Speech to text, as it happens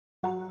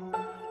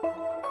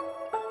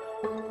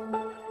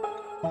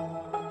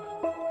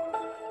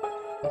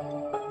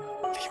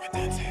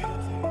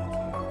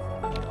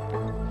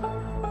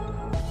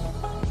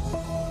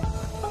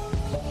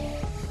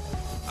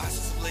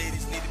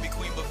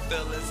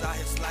fellas out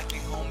here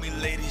slacking, homie.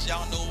 Ladies,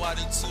 y'all know I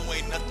do too.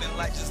 Ain't nothing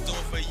like just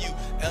doing for you.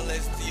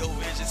 LSD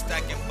over here just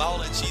stacking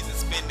ballin' cheese and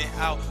spending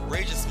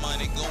outrageous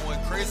money. Going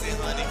crazy,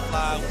 honey.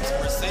 Fly with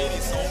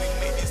Mercedes, homie.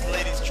 Make these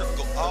ladies trip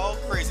go all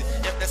crazy.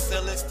 Yep, that's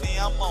LSD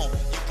I'm on.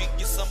 You can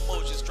get some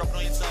more, just drop it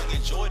on your tongue.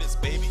 Enjoy this,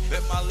 baby.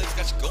 Bet my lips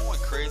got you going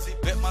crazy.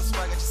 Bet my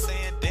swag got you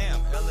saying, damn,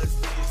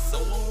 LSD is so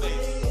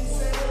amazing.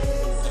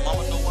 The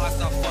mama know why I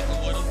stopped fucking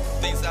with her.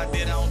 Things I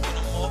did, I don't do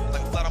no more.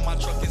 Like a flat on my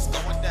truck, it's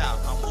going down.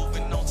 I'm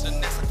moving on to the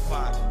next I can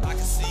find. I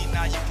can see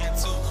now you can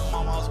too.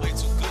 Mama, I was way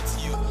too good to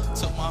you.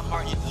 Took my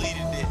heart, you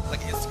deleted it.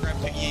 Like an Instagram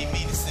pic, you ain't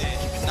mean to say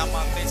it. Now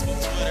my Facebook,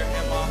 Twitter,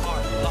 and my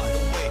heart locked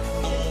away.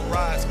 No more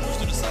rides, cruise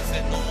through the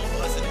sunset, no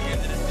more us at the end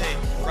of the day.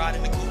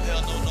 Riding the coupe,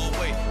 hell no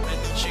way. With a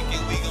new chicken,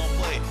 we gon'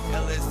 play.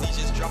 LSD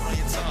just drop it on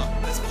your tongue.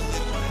 Let's believe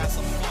we're gonna have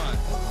some fun.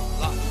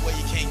 Locked away,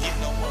 you can't get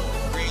no more.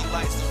 Green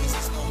lights don't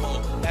exist no more.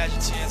 Had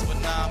your chance,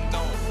 but now I'm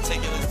gone.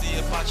 Take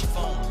LSD about your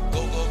phone.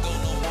 Go, go, go,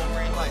 no more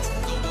green lights.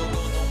 Go, go, go,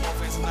 no more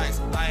fancy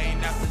nights. I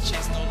ain't after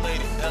chase no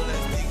lady.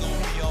 LSD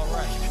gon' be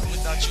alright.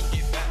 Without you,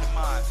 get back to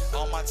mine.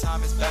 All my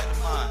time is back to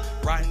mine.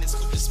 Riding this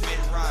coupe, just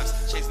spitting rhymes.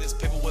 Chasing this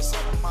paper, what's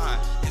on my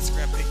mind?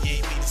 Instagram pic, you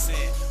ain't mean to say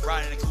it.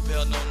 Riding the coupe,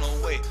 hell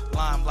no way.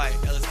 Limelight,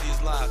 LSD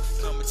is live.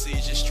 Coming to you,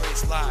 just straight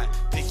slide.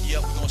 Pick you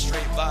up, we gon'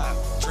 straight vibe.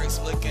 Drink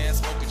some liquor and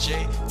smoke a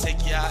J.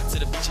 Take you out to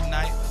the beach at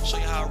night. Show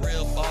you how a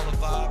real baller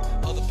vibe.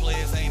 Other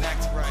players ain't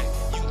acting right.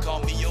 You can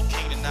call me your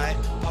king tonight.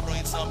 Pop it on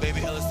your tongue,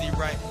 baby, LSD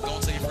right. Go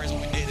and tell your friends what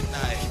we did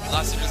tonight.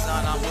 Lots of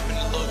design, I'm whipping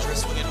the low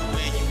dress, swinging the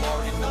wind. You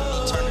already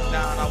know, no turning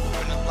down. I'm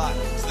whipping the lot,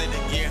 slid the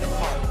gear in the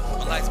park.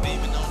 My lights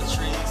beaming on the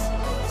trees.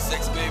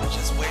 Sex baby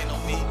just waiting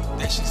on me.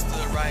 Then she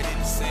stood right in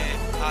the sand.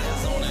 Out here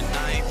zoning,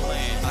 I ain't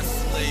playing. I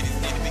see ladies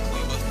need to be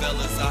queen, but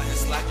fellas out here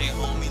slacking,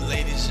 homie.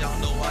 Ladies, y'all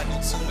know I do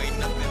too. Ain't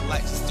nothing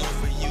like just doing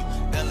for you.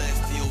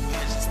 LSD over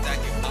here just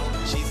stacking all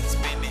the cheese and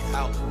spending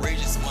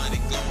outrageous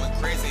money. Going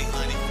crazy,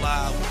 honey.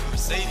 Fly with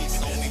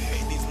Mercedes, homie.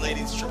 Make these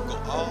ladies trip go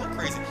all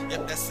crazy.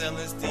 Yep, that's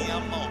LSD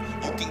I'm on.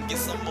 You can get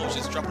some more,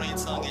 just drop it on your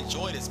tongue.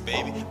 Enjoy this,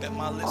 baby. Bet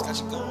my lips got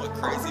you going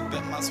crazy.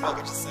 Bet my swag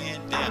got you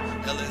saying, damn,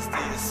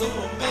 LSD is so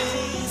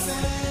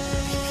amazing.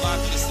 Flying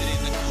through the city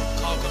in the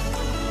coupe, call come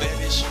through. Bet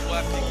it's you,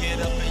 I pick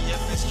it up, and yep,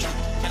 it's true.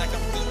 Can I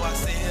come through? I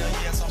say hell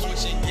yes. I'm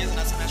switching gears and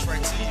I smash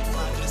right to you.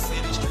 Flying through the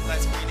city, street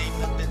lights green, ain't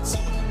nothing to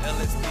it.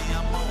 LSD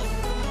I'm on.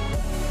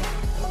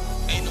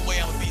 Ain't no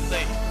way I'ma be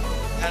late.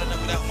 Had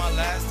enough without my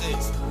last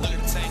days. Look at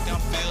the tank,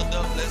 I'm filled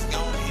up. Let's go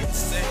and hit the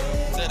set.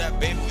 Tell that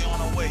baby we on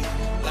our way.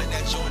 Like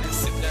that joint and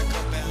sip that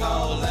cup and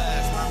all that.